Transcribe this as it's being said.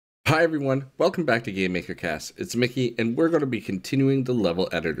Hi everyone, welcome back to GameMaker Cast. It's Mickey, and we're going to be continuing the level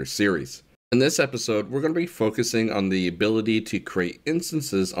editor series. In this episode, we're going to be focusing on the ability to create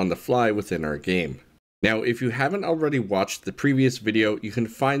instances on the fly within our game. Now, if you haven't already watched the previous video, you can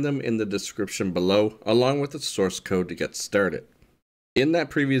find them in the description below, along with the source code to get started. In that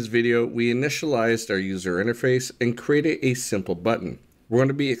previous video, we initialized our user interface and created a simple button. We're going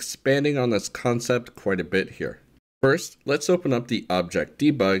to be expanding on this concept quite a bit here. First, let's open up the object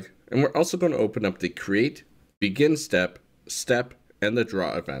debug, and we're also going to open up the create, begin step, and the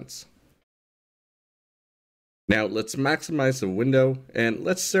draw events. Now let's maximize the window, and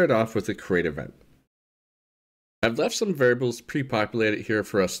let's start off with the create event. I've left some variables pre-populated here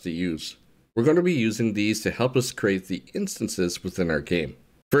for us to use. We're going to be using these to help us create the instances within our game.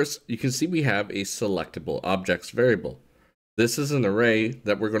 First, you can see we have a selectable objects variable. This is an array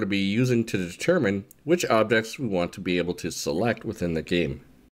that we're going to be using to determine which objects we want to be able to select within the game.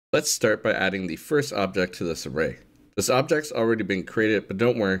 Let's start by adding the first object to this array. This object's already been created, but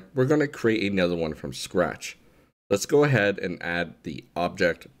don't worry, we're going to create another one from scratch. Let's go ahead and add the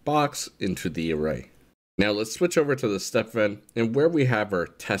object box into the array. Now let's switch over to the step event, and where we have our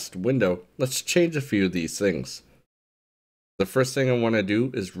test window, let's change a few of these things. The first thing I want to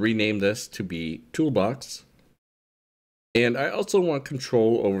do is rename this to be toolbox. And I also want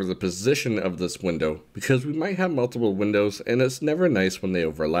control over the position of this window because we might have multiple windows and it's never nice when they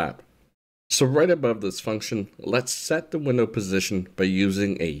overlap. So right above this function, let's set the window position by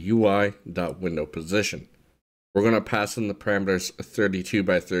using a UI.windowPosition. We're going to pass in the parameters 32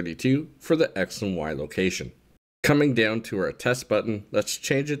 by 32 for the X and Y location. Coming down to our test button, let's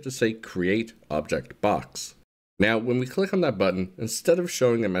change it to say create object box. Now, when we click on that button, instead of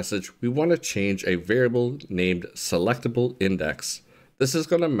showing a message, we want to change a variable named selectable index. This is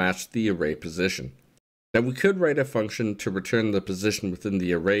going to match the array position. Now, we could write a function to return the position within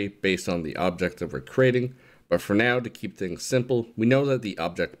the array based on the object that we're creating, but for now, to keep things simple, we know that the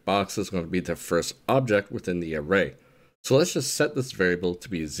object box is going to be the first object within the array. So let's just set this variable to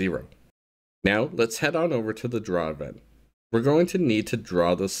be 0. Now, let's head on over to the draw event. We're going to need to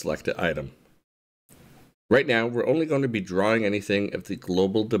draw the selected item. Right now, we're only going to be drawing anything if the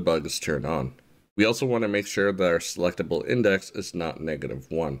global debug is turned on. We also want to make sure that our selectable index is not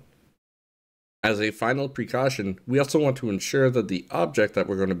 -1. As a final precaution, we also want to ensure that the object that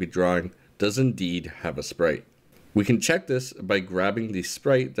we're going to be drawing does indeed have a sprite. We can check this by grabbing the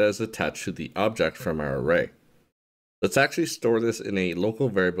sprite that is attached to the object from our array. Let's actually store this in a local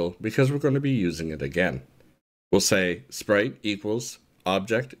variable because we're going to be using it again. We'll say sprite equals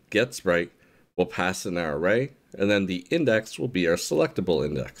object get sprite. We'll pass in our array, and then the index will be our selectable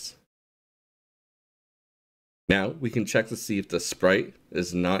index. Now we can check to see if the sprite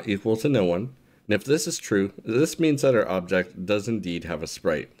is not equal to no one, and if this is true, this means that our object does indeed have a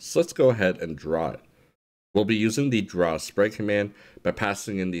sprite. So let's go ahead and draw it. We'll be using the draw sprite command by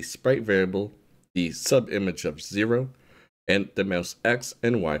passing in the sprite variable, the subimage of 0, and the mouse X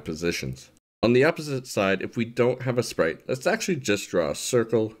and Y positions. On the opposite side, if we don't have a sprite, let's actually just draw a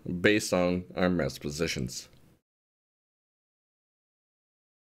circle based on our mouse positions.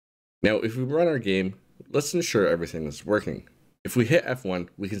 Now, if we run our game, let's ensure everything is working. If we hit F1,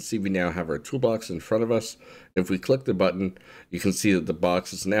 we can see we now have our toolbox in front of us. If we click the button, you can see that the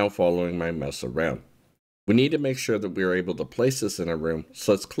box is now following my mouse around. We need to make sure that we are able to place this in a room,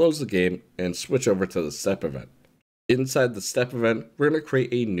 so let's close the game and switch over to the step event. Inside the step event, we're going to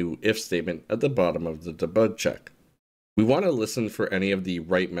create a new if statement at the bottom of the debug check. We want to listen for any of the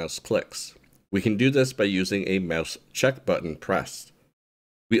right mouse clicks. We can do this by using a mouse check button pressed.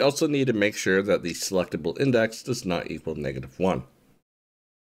 We also need to make sure that the selectable index does not equal -1.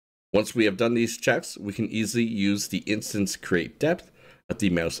 Once we have done these checks, we can easily use the instance create depth at the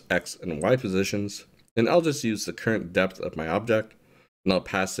mouse X and Y positions, and I'll just use the current depth of my object, and I'll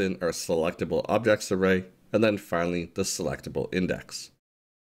pass in our selectable objects array, and then finally the selectable index.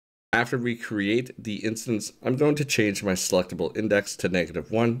 After we create the instance, I'm going to change my selectable index to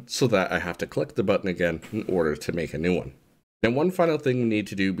 -1 so that I have to click the button again in order to make a new one. Now, one final thing we need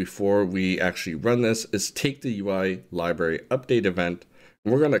to do before we actually run this is take the UI library update event,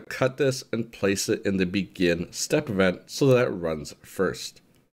 and we're going to cut this and place it in the begin step event so that it runs first.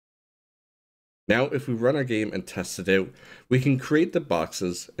 Now, if we run our game and test it out, we can create the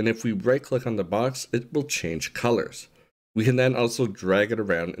boxes, and if we right click on the box, it will change colors. We can then also drag it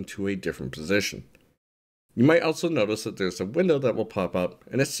around into a different position. You might also notice that there's a window that will pop up,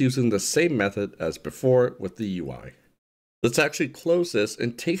 and it's using the same method as before with the UI. Let's actually close this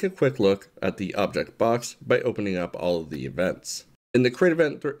and take a quick look at the object box by opening up all of the events. In the create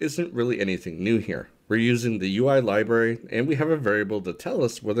event, there isn't really anything new here. we're using the UI library and we have a variable to tell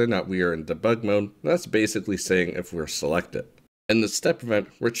us whether or not we are in debug mode. That's basically saying if we're selected. In the step event,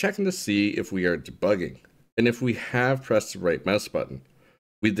 we're checking to see if we are debugging and if we have pressed the right mouse button.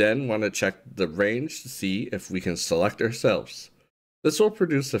 We then want to check the range to see if we can select ourselves. This will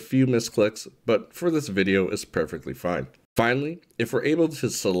produce a few misclicks, but for this video it's perfectly fine. Finally, if we're able to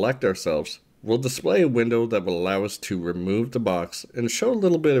select ourselves, we'll display a window that will allow us to remove the box and show a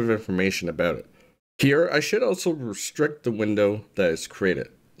little bit of information about it. Here, I should also restrict the window that is created.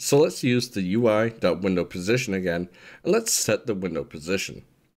 So let's use the UI.windowPosition again, and let's set the window position.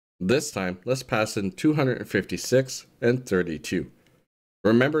 This time, let's pass in 256 and 32.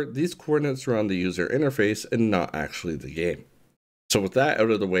 Remember, these coordinates are on the user interface and not actually the game. So with that out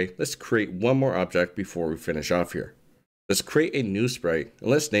of the way, let's create one more object before we finish off here. Let's create a new sprite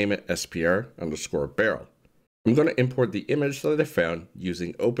and let's name it SPR_barrel. I'm going to import the image that I found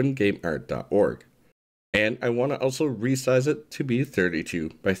using opengameart.org. And I want to also resize it to be 32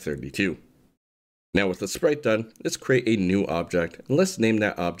 by 32. Now with the sprite done, let's create a new object and let's name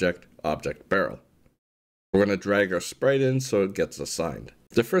that object ObjectBarrel. We're going to drag our sprite in so it gets assigned.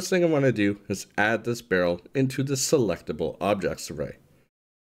 The first thing I want to do is add this barrel into the selectable objects array.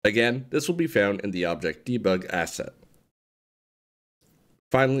 Again, this will be found in the object debug asset.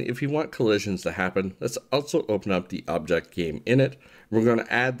 Finally, if you want collisions to happen, let's also open up the object GameInit. We're going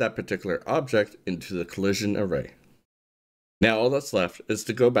to add that particular object into the collision array. Now all that's left is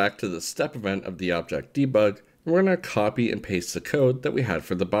to go back to the step event of the object debug, and we're going to copy and paste the code that we had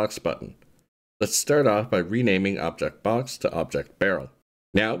for the box button. Let's start off by renaming ObjectBox to ObjectBarrel.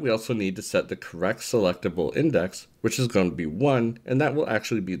 Now we also need to set the correct selectable index, which is going to be 1, and that will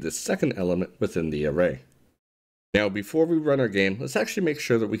actually be the second element within the array. Now before we run our game, let's actually make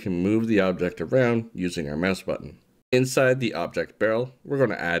sure that we can move the object around using our mouse button. Inside the object barrel, we're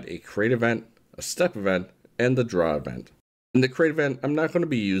going to add a create event, a step event, and the draw event. In the create event, I'm not going to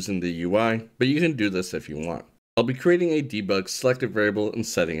be using the UI, but you can do this if you want. I'll be creating a debug selected variable and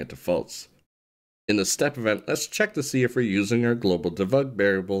setting it to false. In the step event, let's check to see if we're using our global debug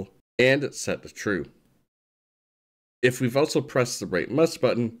variable and it's set to true. If we've also pressed the right mouse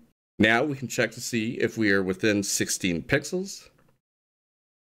button, now we can check to see if we are within 16 pixels.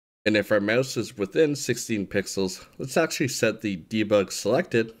 And if our mouse is within 16 pixels, let's actually set the debug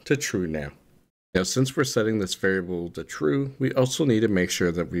selected to true now. Now since we're setting this variable to true, we also need to make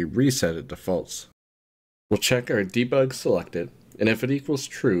sure that we reset it to false. We'll check our debug selected, and if it equals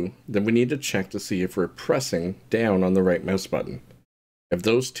true, then we need to check to see if we're pressing down on the right mouse button. If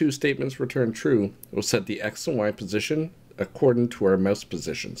those two statements return true, we'll set the X and Y position according to our mouse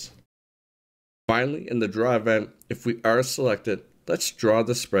positions. Finally, in the draw event, if we are selected, let's draw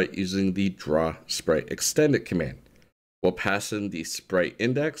the sprite using the draw sprite extended command. We'll pass in the sprite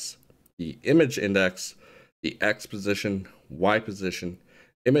index, the image index, the X position, Y position,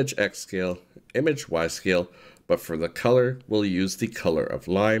 image X scale, image Y scale, but for the color, we'll use the color of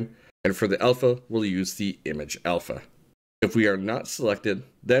lime, and for the alpha, we'll use the image alpha. If we are not selected,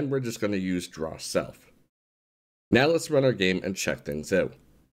 then we're just going to use draw self. Now let's run our game and check things out.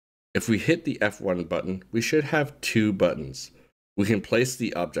 If we hit the F1 button, we should have two buttons. We can place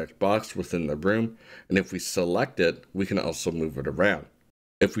the object box within the room, and if we select it, we can also move it around.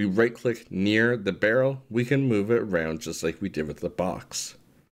 If we right click near the barrel, we can move it around just like we did with the box.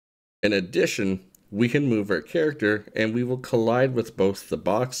 In addition, we can move our character and we will collide with both the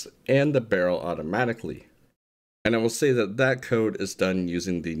box and the barrel automatically. And I will say that that code is done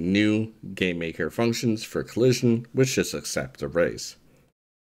using the new GameMaker functions for collision, which just accept arrays.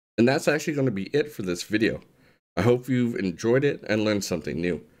 And that's actually going to be it for this video. I hope you've enjoyed it and learned something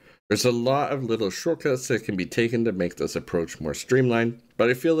new. There's a lot of little shortcuts that can be taken to make this approach more streamlined, but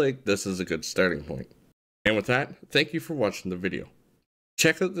I feel like this is a good starting point. And with that, thank you for watching the video.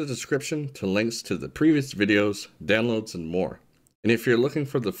 Check out the description to links to the previous videos, downloads, and more. And if you're looking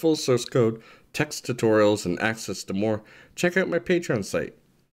for the full source code, text tutorials, and access to more, check out my Patreon site.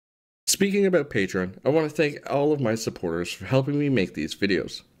 Speaking about Patreon, I want to thank all of my supporters for helping me make these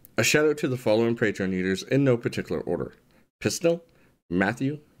videos. A shout out to the following Patreon users in no particular order: Pistol,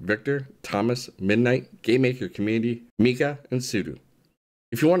 Matthew, Victor, Thomas, Midnight, GameMaker Community, Mika, and Sudu.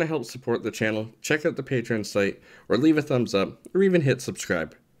 If you want to help support the channel, check out the Patreon site, or leave a thumbs up, or even hit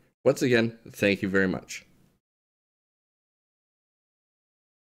subscribe. Once again, thank you very much.